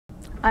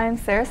I'm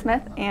Sarah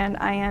Smith, and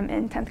I am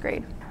in 10th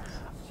grade.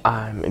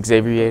 I'm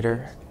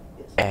Xavier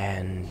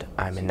and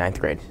I'm in 9th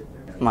grade.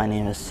 My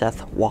name is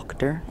Seth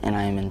Wachter, and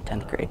I am in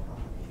 10th grade.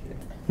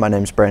 My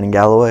name is Brandon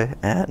Galloway,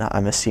 and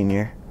I'm a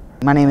senior.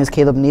 My name is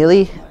Caleb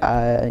Neely.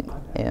 I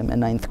am a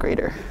 9th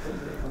grader.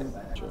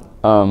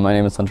 My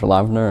name is Hunter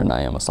Lavender, and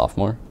I am a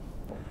sophomore.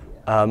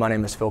 My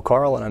name is Phil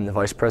Carl, and I'm the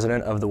vice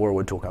president of the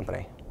Warwood Tool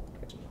Company.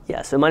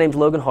 Yeah, so my name's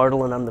Logan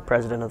Hartle, and I'm the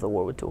president of the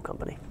Warwood Tool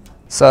Company.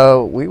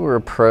 So we were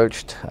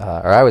approached,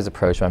 or I was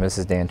approached by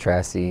Mrs. Dan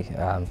Tracy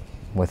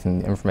with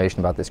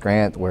information about this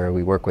grant where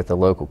we work with a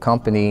local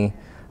company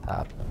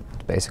to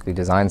basically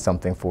design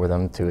something for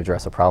them to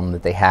address a problem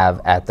that they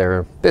have at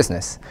their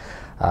business.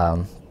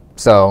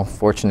 So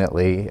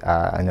fortunately,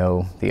 I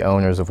know the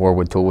owners of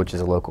Warwood Tool, which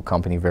is a local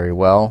company, very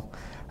well.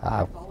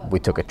 We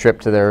took a trip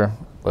to their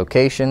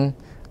location,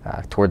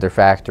 toured their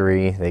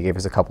factory. They gave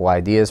us a couple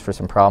ideas for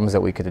some problems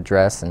that we could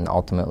address, and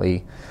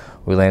ultimately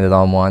we landed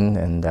on one,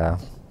 and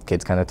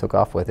kids kind of took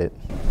off with it.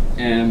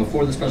 And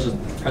before this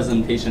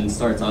presentation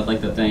starts, I'd like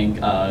to thank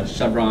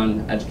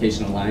Chevron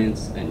Education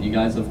Alliance and you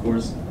guys, of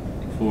course,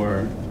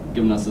 for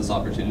giving us this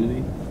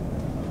opportunity.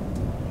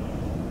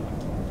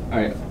 All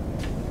right,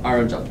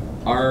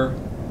 our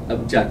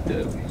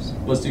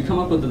objective was to come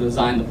up with a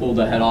design to pull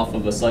the head off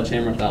of a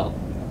sledgehammer without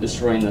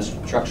destroying the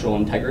structural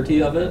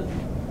integrity of it.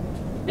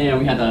 And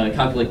we had to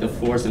calculate the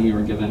force, and we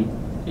were given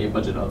a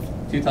budget of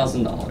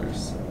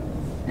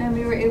 $2,000. And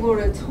we were able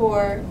to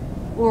tour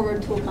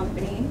Warwood Tool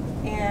Company,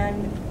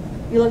 and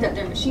we looked at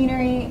their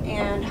machinery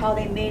and how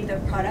they made their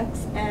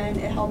products, and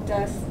it helped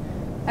us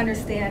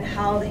understand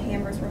how the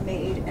hammers were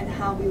made and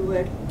how we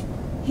would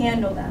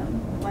handle them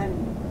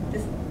when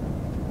just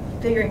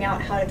figuring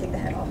out how to take the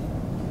head off.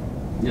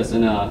 Yes,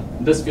 and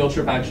this field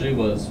trip actually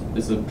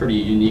is a pretty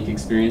unique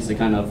experience to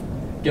kind of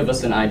give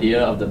us an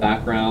idea of the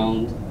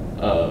background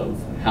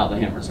of how the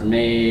hammers are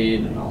made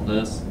and all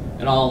this.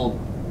 It all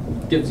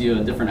gives you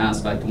a different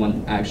aspect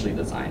when actually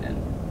designing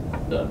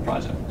the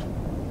project.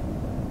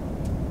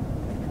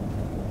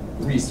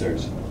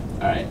 Research.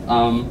 All right.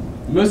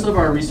 Most of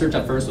our research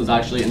at first was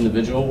actually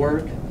individual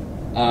work.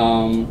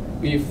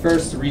 We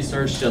first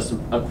researched just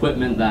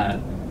equipment that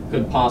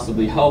could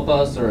possibly help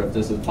us, or if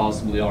this is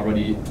possibly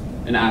already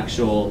an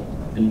actual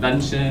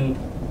invention.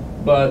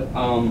 But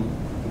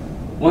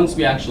once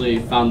we actually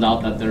found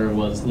out that there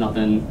was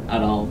nothing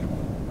at all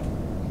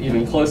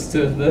even close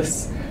to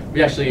this,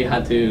 we actually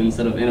had to,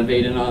 instead of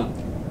innovating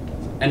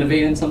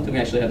something, we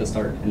actually had to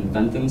start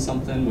inventing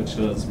something, which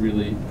was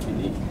really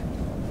unique.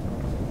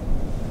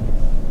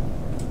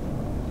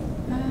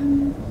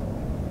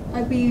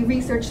 Like, we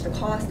researched the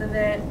cost of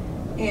it,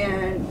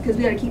 and because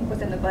we had to keep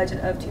within the budget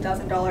of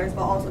 $2,000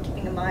 while also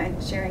keeping in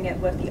mind sharing it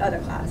with the other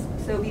class.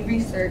 So we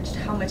researched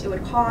how much it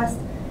would cost,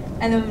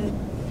 and then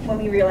when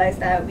we realized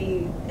that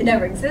it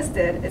never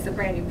existed, it's a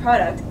brand new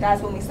product,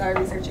 that's when we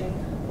started researching,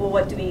 well,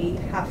 what do we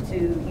have to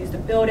use to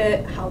build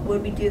it? How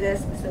would we do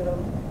this?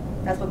 So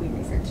that's what we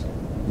researched.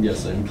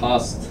 Yes, and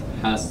cost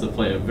has to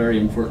play a very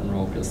important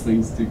role because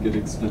things do get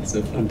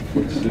expensive,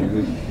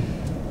 unfortunately.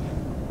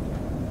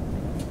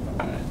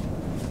 All right.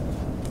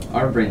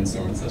 Our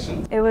brainstorming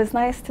session. It was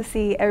nice to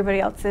see everybody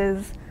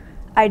else's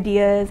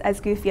ideas, as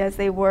goofy as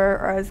they were,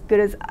 or as good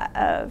as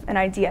an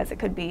idea as it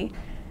could be.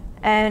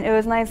 And it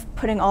was nice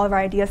putting all of our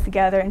ideas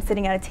together and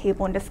sitting at a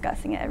table and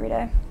discussing it every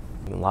day.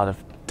 A lot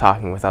of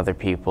talking with other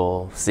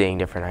people, seeing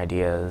different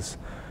ideas,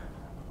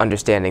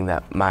 understanding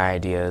that my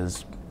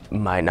ideas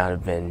might not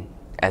have been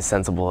as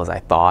sensible as I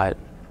thought,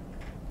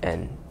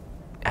 and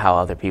how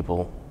other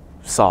people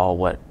saw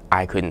what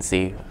I couldn't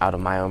see out of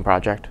my own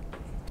project.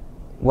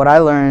 What I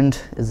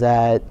learned is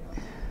that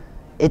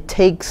it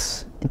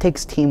takes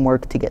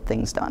teamwork to get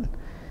things done.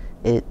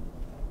 It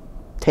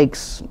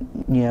takes,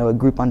 a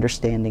group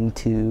understanding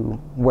to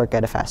work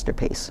at a faster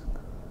pace.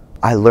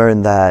 I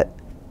learned that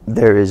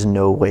there is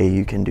no way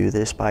you can do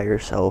this by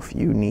yourself.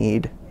 You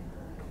need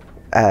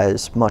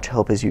as much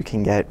help as you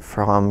can get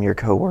from your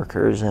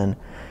coworkers and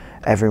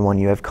everyone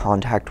you have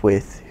contact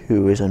with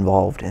who is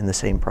involved in the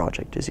same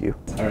project as you.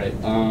 All right.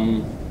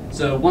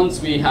 So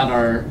once we had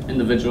our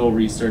individual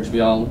research, we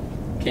all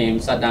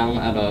sat down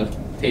at a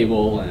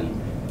table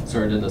and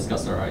started to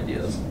discuss our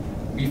ideas.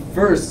 We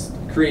first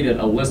created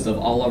a list of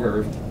all of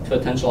our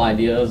potential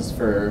ideas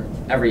for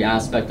every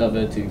aspect of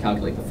it, to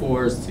calculate the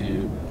force,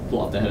 to pull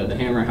off the head of the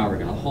hammer, how we're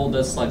going to hold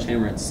this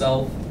sledgehammer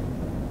itself.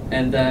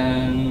 And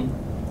then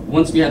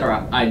once we had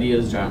our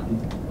ideas down,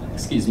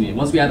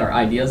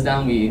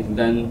 we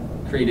then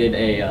created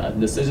a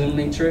decision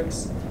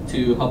matrix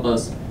to help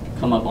us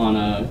come up on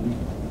a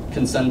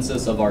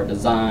consensus of our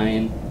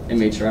design and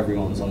make sure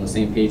everyone's on the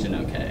same page and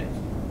okay.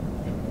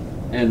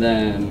 And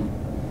then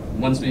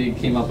once we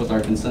came up with our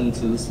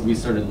consensus, we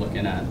started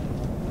looking at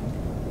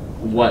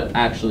what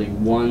actually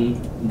won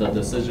the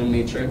decision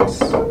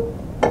matrix.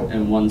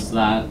 And once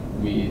that,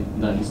 we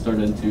then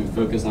started to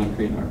focus on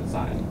creating our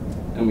design.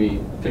 And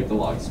we picked the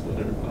log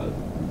splitter, but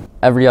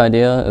Every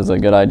idea is a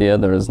good idea.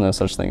 There is no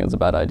such thing as a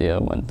bad idea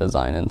when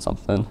designing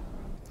something.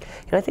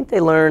 And I think they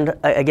learned,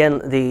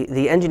 again,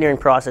 the engineering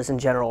process in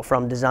general,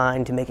 from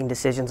design to making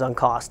decisions on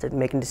cost, and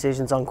making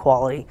decisions on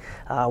quality,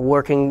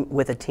 working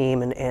with a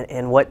team,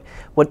 and what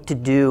to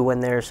do when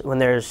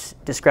there's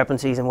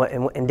discrepancies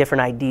and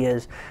different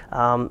ideas,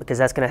 because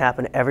that's going to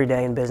happen every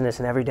day in business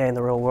and every day in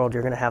the real world.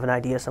 You're going to have an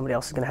idea, somebody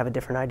else is going to have a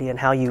different idea, and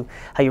how you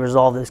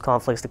resolve those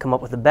conflicts to come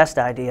up with the best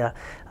idea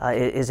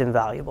is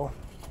invaluable.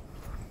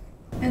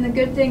 And the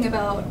good thing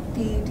about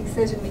the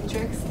decision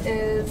matrix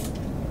is,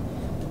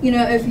 you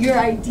know, if your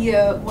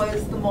idea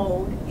was the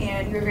mold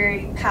and you're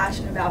very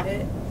passionate about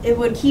it, it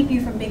would keep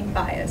you from being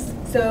biased.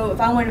 So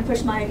if I wanted to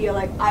push my idea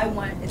like I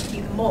want it to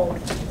be the mold,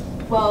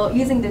 well,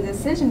 using the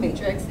decision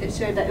matrix, it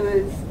showed that it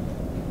was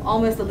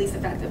almost the least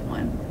effective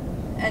one.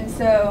 And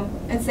so,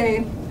 and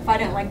say if I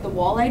didn't like the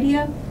wall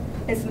idea,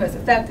 it's the most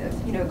effective.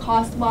 You know,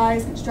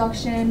 cost-wise,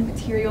 construction,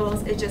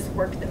 materials, it just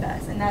worked the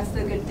best. And that's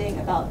the good thing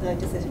about the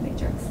decision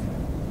matrix.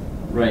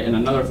 Right, and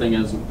another thing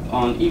is,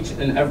 on each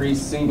and every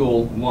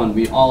single one,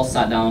 we all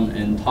sat down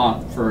and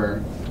talked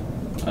for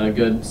a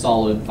good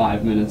solid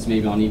 5 minutes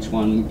maybe on each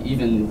one,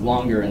 even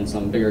longer in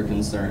some bigger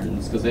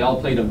concerns, because they all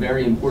played a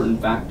very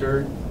important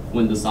factor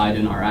when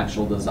deciding our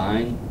actual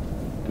design.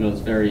 And it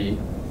was very,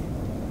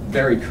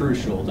 very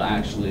crucial to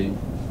actually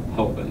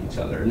helping each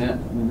other, and it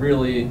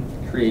really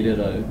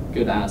created a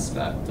good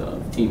aspect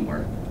of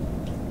teamwork.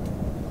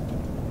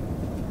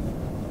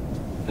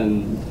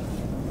 And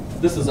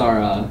this is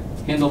our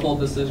handle-hold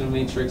decision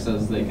matrix.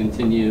 As they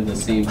continue the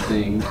same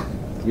thing,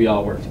 we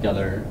all work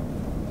together.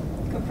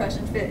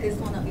 Compression fit is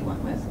the one that we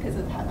went with because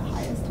it had the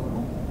highest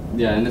total.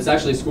 Yeah, and it's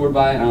actually scored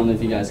by, I don't know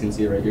if you guys can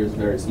see it right here, it's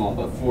very small,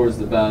 but 4 is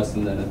the best,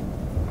 and then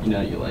it, you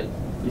know,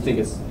 you think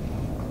it's,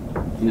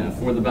 you know,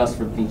 4 the best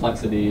for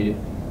complexity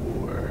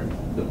or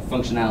the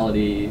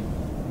functionality,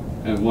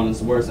 and 1 is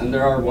the worst. And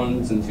there are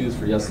 1s and 2s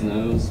for yes and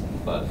no's,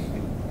 but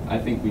I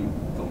think we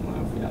don't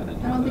know if we had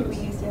any. I don't think we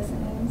used yes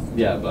and no's.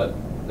 Yeah, but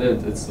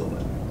it's still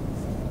there.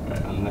 All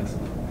right, on the next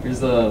one. Here's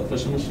the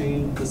pushing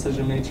machine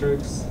decision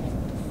matrix.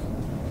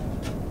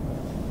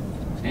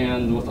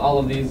 And with all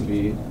of these,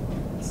 we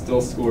still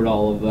scored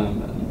all of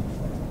them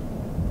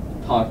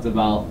and talked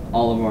about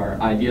all of our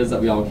ideas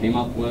that we all came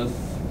up with,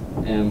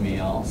 and we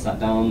all sat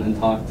down and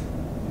talked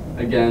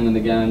again and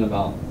again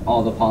about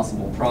all the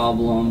possible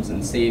problems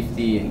and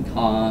safety and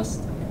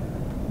cost.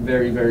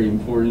 Very, very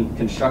important.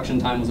 Construction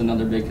time was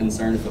another big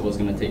concern. If it was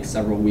going to take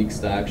several weeks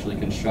to actually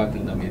construct,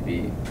 and then we'd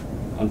be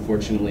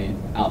unfortunately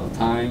out of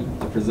time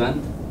to present.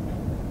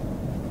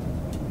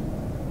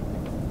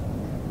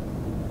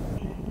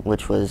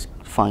 Which was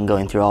fun,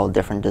 going through all the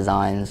different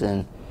designs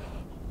and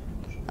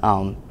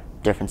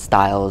different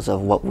styles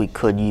of what we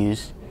could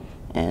use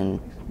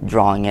and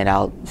drawing it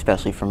out,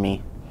 especially for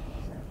me.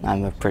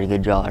 I'm a pretty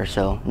good drawer,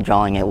 so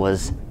drawing it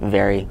was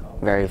very,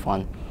 very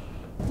fun.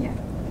 Yeah.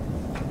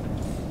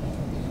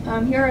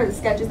 Here are the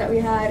sketches that we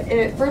had.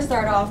 It first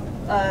started off,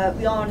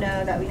 we all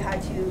know that we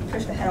had to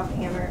push the head off the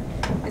hammer.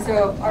 And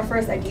so our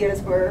first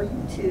ideas were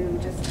to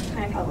just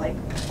kind of have like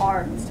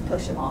arms to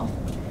push them off.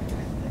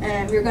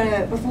 And we were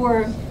gonna,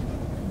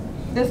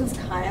 this was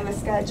kind of a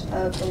sketch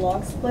of the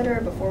log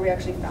splitter before we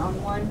actually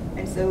found one.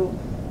 And so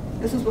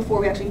this was before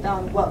we actually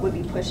found what would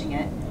be pushing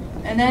it.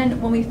 And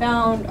then when we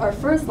found our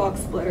first log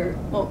splitter,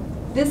 well,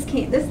 this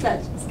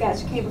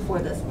sketch came before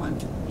this one.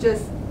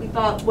 Just, we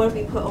thought, what if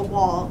we put a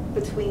wall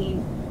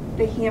between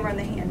the hammer and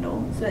the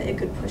handle so that it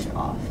could push it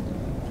off?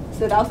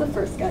 So that was the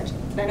first sketch.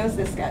 Then it was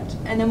this sketch.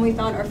 And then we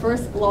found our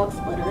first log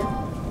splitter.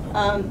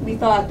 We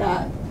thought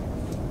that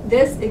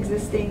this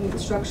existing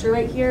structure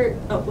right here,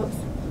 oh, whoops,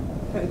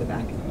 gotta go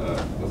back.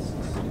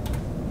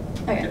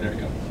 Okay, there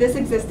you go. This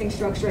existing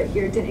structure right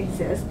here didn't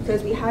exist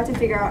because we had to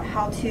figure out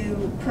how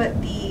to put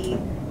the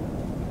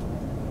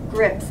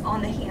grips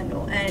on the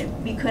handle,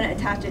 and we couldn't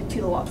attach it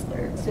to the log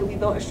splitter. So we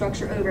built a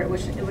structure over it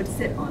which it would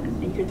sit on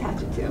and you could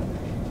attach it to.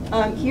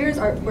 Here's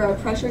where our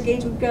pressure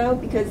gauge would go,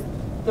 because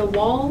the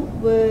wall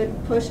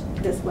would push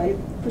this way,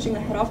 pushing the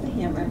head off the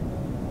hammer,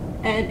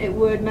 and it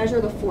would measure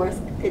the force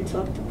it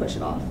took to push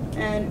it off.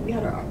 And we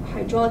had our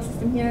hydraulic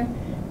system here,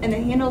 and the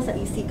handles that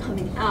you see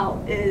coming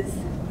out is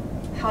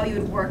how you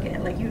would work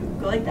it. Like, you would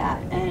go like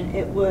that, and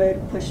it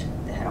would push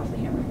the head off the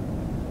hammer.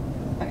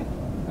 Okay.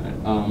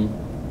 All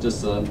right.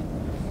 Just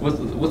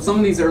with some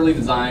of these early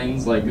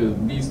designs, like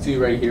these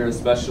two right here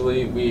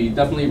especially, we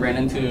definitely ran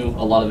into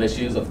a lot of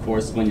issues, of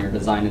course, when you're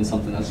designing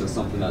something that's just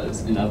something that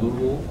is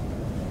inevitable.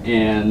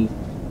 And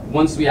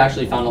once we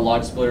actually found a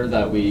log splitter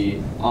that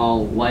we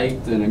all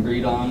liked and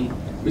agreed on,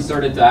 we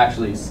started to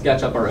actually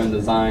sketch up our own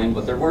design.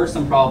 But there were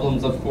some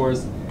problems, of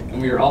course,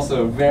 and we were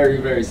also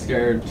very, very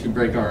scared to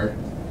break our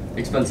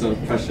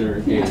expensive pressure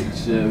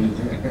gauge,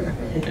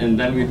 and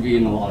then we'd be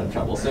in a lot of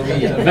trouble. So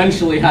we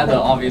eventually had to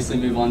obviously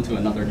move on to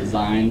another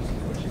design.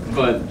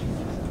 But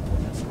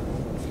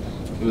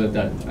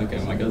okay,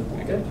 am I good?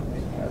 Okay.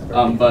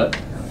 But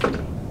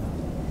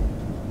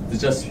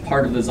it's just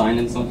part of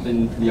designing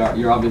something.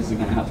 You're obviously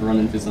going to have to run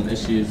into some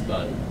issues,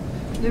 but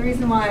the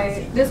reason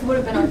why this would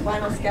have been our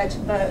final sketch,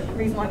 but the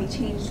reason why we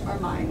changed our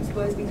minds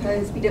was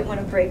because we didn't want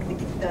to break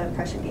the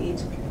pressure gauge.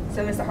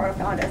 So Mr. Hartle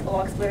found us a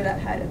log splitter that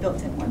had a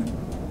built-in one.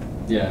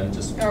 Yeah,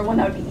 just or one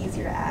that would be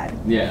easier to add.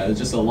 yeah, it's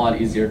just a lot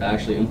easier to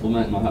actually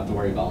implement and not have to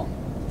worry about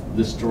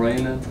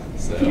destroying it.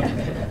 So Yeah.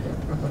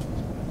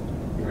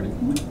 you ready?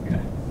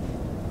 Okay.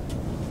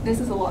 This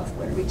is a log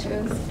splitter we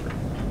chose.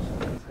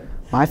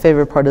 My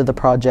favorite part of the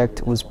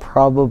project was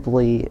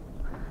probably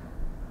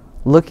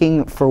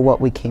looking for what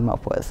we came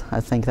up with.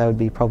 I think that would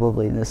be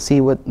probably to see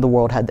what the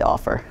world had to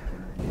offer.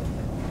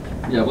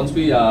 Yeah, once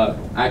we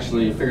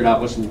actually figured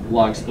out which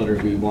log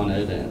splitter we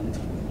wanted, and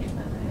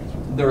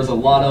there was a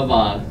lot of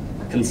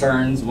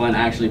concerns when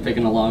actually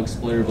picking a log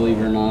splitter, believe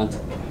it or not.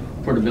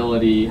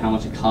 Portability, how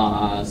much it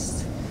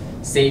costs,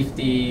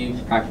 safety,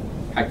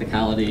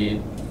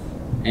 practicality,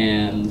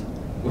 and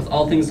with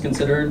all things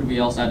considered, we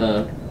also had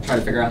to try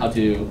to figure out how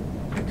to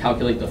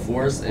calculate the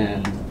force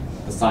and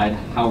decide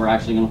how we're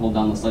actually going to hold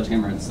down the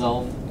sledgehammer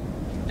itself.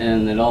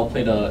 And it all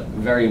played a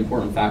very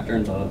important factor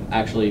into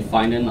actually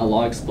finding a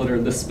log splitter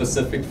this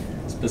specific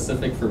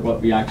for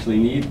what we actually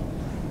need.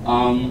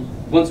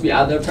 Once we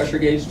add the pressure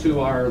gauge to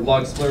our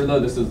log splitter, though,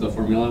 this is the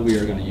formula we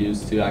are going to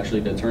use to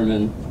actually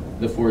determine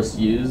the force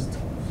used.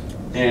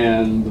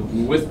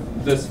 And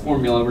with this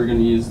formula, we're going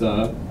to use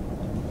the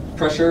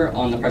pressure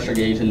on the pressure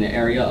gauge in the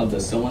area of the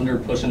cylinder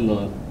pushing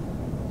the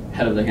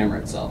head of the hammer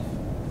itself.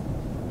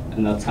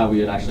 And that's how we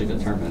would actually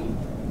determine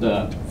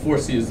the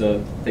force used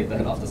to take the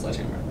head off the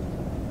sledgehammer.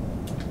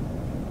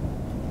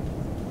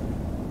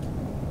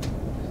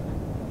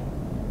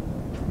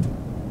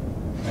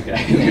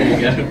 Okay, there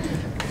you go.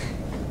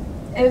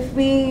 If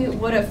we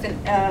would have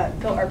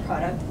built our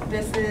product,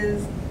 this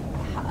is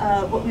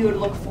what we would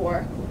look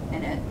for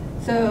in it.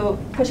 So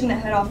pushing the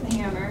head off the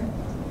hammer,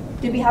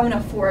 did we have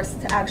enough force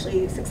to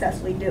actually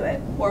successfully do it?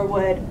 Or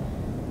would,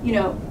 you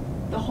know,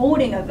 the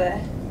holding of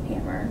the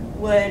hammer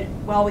would,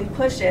 while we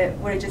push it,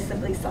 would it just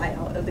simply slide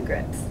out of the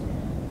grips?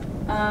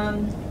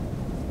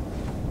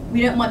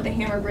 We didn't want the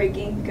hammer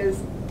breaking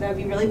because that would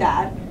be really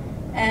bad.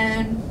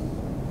 And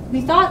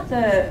we thought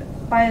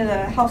by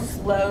how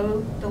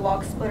slow the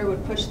log splitter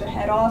would push the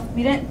head off,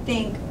 we didn't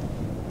think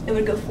it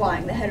would go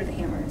flying, the head of the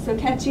hammer. So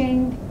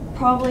catching,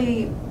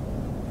 probably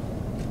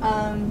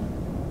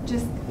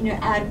just, you know,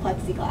 add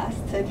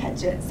plexiglass to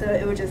catch it so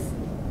it would just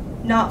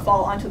not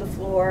fall onto the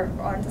floor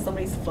or onto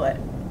somebody's foot.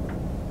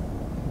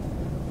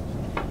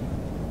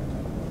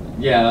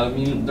 Yeah, I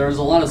mean, there's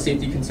a lot of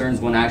safety concerns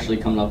when actually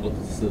coming up with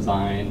this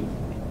design.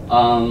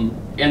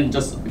 And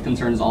just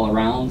concerns all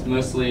around.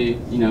 Mostly,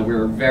 you know, we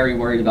were very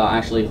worried about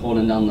actually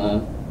holding down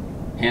the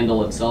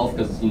handle itself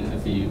because, you know,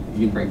 if you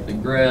can break the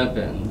grip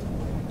and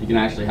you can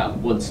actually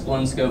have wood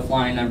splints go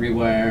flying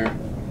everywhere.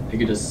 It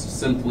could just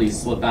simply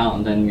slip out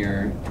and then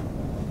you're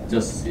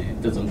just,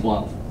 it doesn't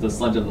blow the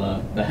sledge of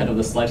the head of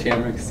the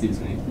sledgehammer, excuse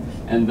me.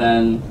 And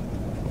then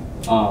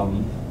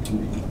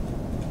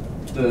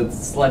the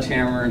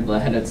sledgehammer, the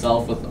head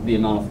itself, with the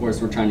amount of force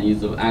we're trying to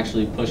use to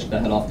actually push the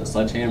head off the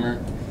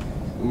sledgehammer,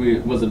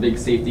 was a big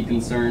safety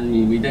concern. I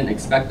mean, we didn't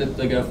expect it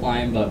to go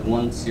flying, but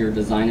once you're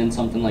designing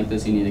something like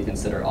this, you need to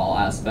consider all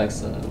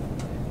aspects of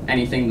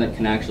anything that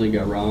can actually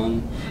go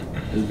wrong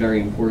is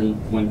very important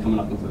when coming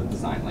up with a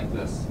design like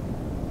this.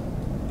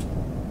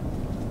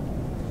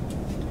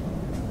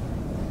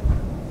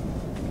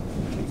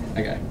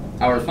 Okay,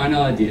 our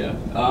final idea.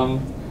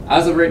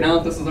 As of right now,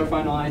 this is our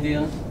final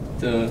idea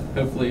to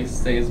hopefully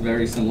stays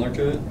very similar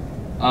to it.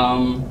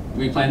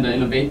 We plan to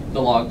innovate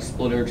the log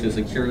splitter to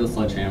secure the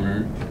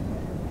sledgehammer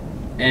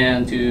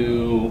and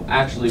to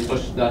actually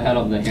push the head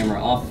of the hammer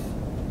off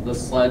the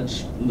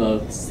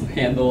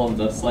handle of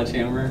the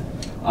sledgehammer.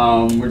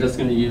 We're just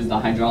going to use the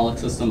hydraulic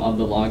system of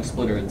the log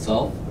splitter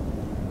itself.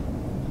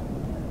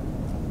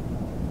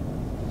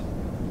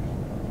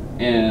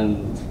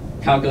 And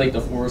calculate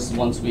the force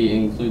once we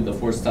include the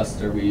force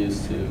tester we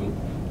use to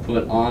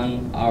put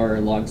on our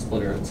log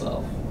splitter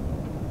itself.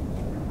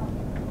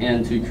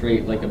 And to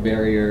create like a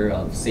barrier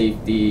of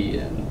safety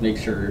and make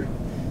sure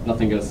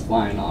nothing goes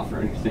flying off or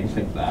anything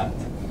like that.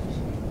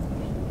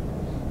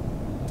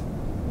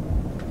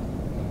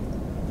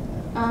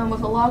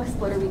 With a log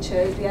splitter we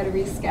chose, we had to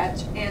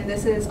re-sketch, and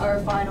this is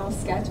our final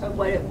sketch of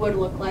what it would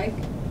look like.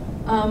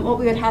 What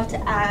we would have to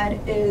add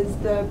is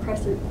the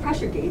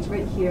pressure gauge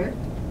right here.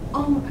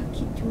 Oh, I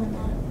keep doing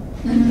that.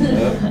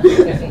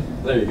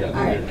 There you go. All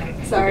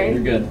right, sorry. Okay,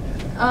 you're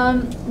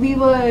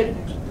good.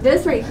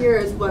 This right here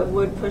is what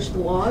would push the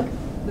log,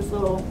 this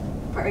little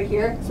part right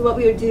here. So what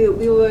we would do,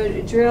 we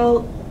would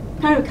drill,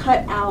 kind of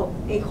cut out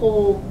a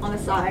hole on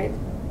the side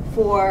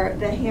for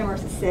the hammer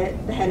to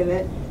sit, the head of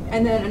it,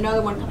 and then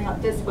another one coming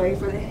out this way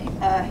for the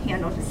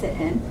handle to sit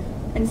in.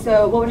 And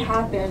so what would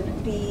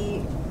happen,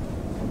 the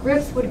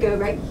grips would go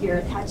right here,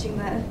 attaching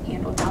the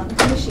handle down to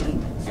the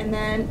machine. And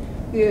then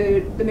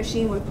the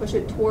machine would push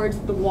it towards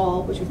the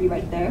wall, which would be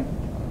right there.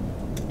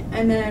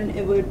 And then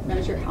it would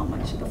measure how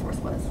much the force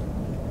was.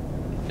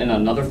 And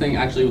another thing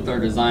actually with our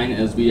design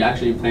is we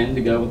actually plan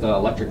to go with an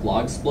electric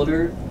log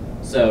splitter.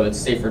 So it's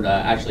safer to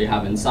actually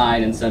have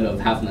inside instead of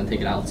having to take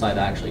it outside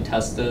to actually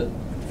test it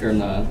if you're in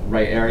the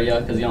right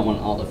area, because you don't want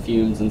all the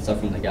fumes and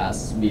stuff from the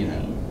gas being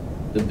in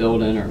the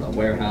building or the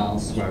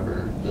warehouse,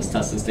 wherever this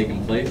test is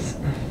taking place.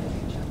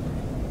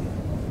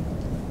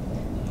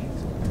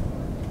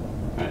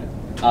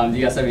 Do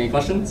you guys have any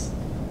questions?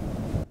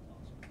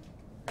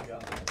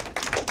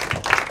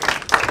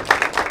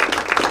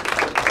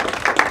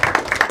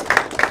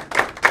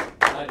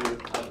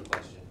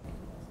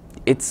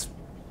 It's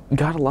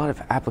got a lot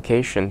of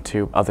application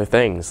to other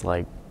things,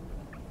 like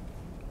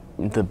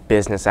the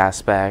business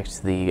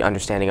aspect, the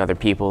understanding other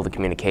people, the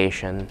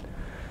communication.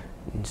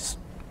 Just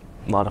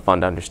a lot of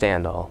fun to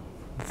understand all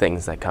the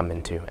things that come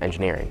into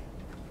engineering.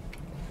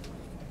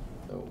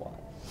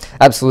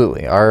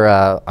 Absolutely.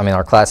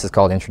 Our class is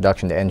called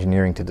Introduction to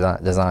Engineering to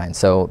Design.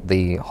 So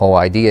the whole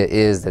idea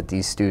is that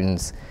these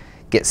students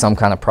get some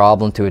kind of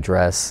problem to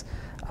address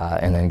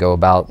and then go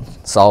about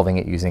solving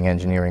it using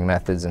engineering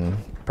methods and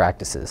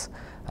practices.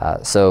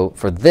 So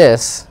for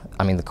this,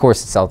 the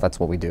course itself, that's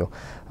what we do.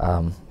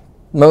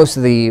 Most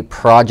of the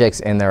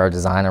projects in there are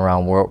designed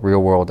around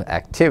real-world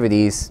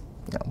activities,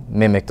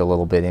 mimicked a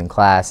little bit in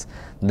class.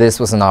 This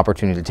was an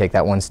opportunity to take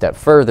that one step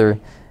further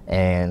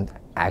and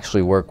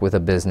actually work with a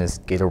business,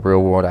 get a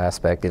real-world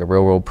aspect, get a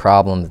real-world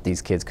problem that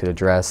these kids could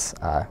address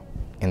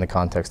in the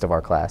context of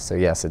our class. So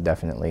yes, it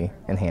definitely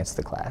enhanced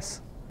the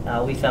class.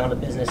 We found a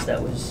business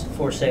that was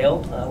for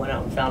sale, went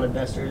out and found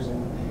investors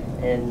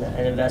and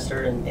an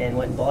investor and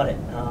went and bought it.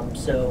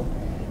 So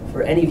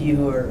for any of you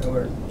who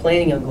are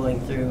planning on going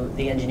through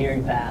the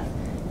engineering path,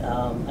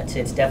 I'd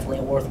say it's definitely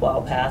a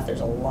worthwhile path. There's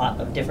a lot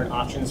of different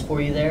options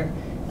for you there.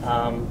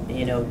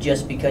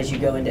 Just because you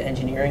go into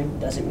engineering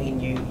doesn't mean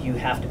you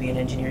have to be an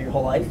engineer your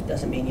whole life.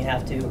 Doesn't mean you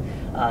have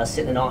to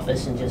sit in an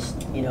office and just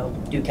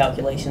do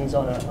calculations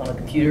on a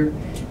computer.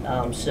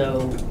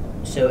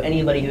 So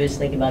anybody who is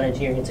thinking about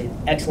engineering, it's an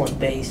excellent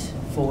base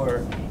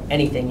for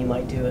anything you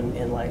might do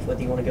in life,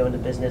 whether you want to go into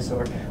business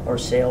or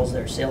sales.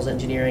 There's sales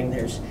engineering.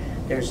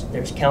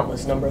 There's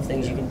countless number of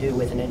things you can do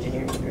with an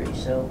engineering degree.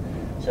 So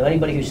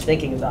anybody who's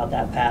thinking about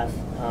that path,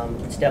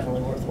 it's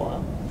definitely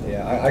worthwhile.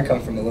 Yeah, I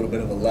come from a little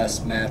bit of a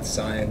less math,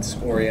 science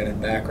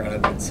oriented background.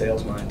 I've been in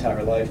sales my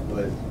entire life,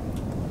 but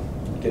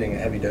getting a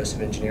heavy dose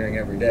of engineering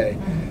every day.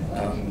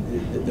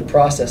 The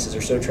processes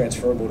are so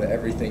transferable to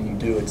everything you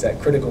do. It's that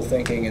critical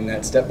thinking and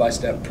that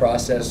step-by-step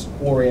process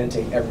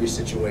orienting every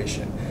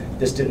situation.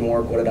 This didn't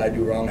work, what did I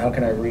do wrong? How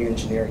can I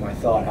re-engineer my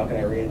thought? How can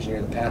I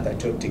re-engineer the path I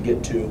took to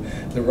get to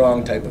the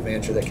wrong type of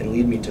answer that can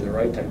lead me to the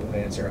right type of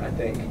answer? I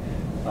think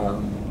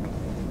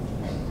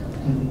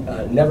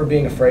never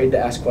being afraid to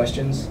ask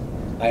questions.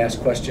 I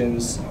ask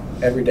questions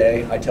every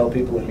day. I tell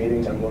people in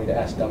meetings I'm going to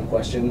ask dumb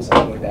questions.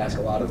 I'm going to ask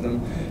a lot of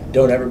them.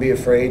 Don't ever be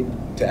afraid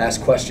to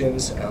ask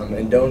questions,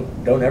 and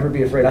don't ever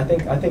be afraid. I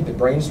think the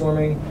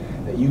brainstorming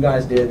that you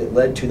guys did that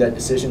led to that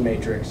decision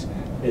matrix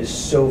is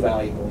so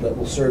valuable, that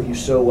will serve you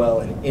so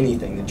well in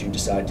anything that you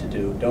decide to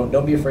do.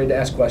 Don't be afraid to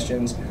ask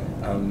questions,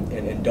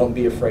 and don't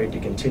be afraid to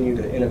continue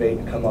to innovate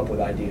and come up with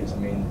ideas.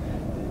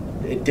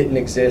 It didn't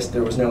exist,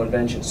 there was no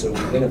invention, so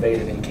we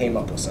innovated and came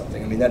up with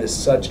something. That is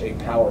such a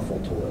powerful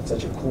tool. It's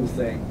such a cool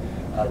thing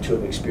to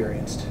have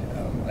experienced.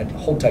 I'd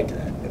hold tight to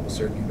that. It will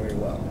serve you very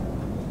well.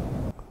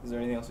 Is there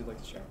anything else you'd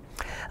like to share?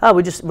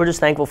 We're just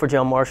thankful for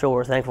John Marshall.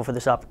 We're thankful for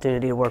this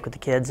opportunity to work with the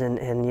kids,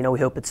 and we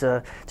hope it's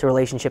a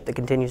relationship that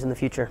continues in the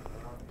future.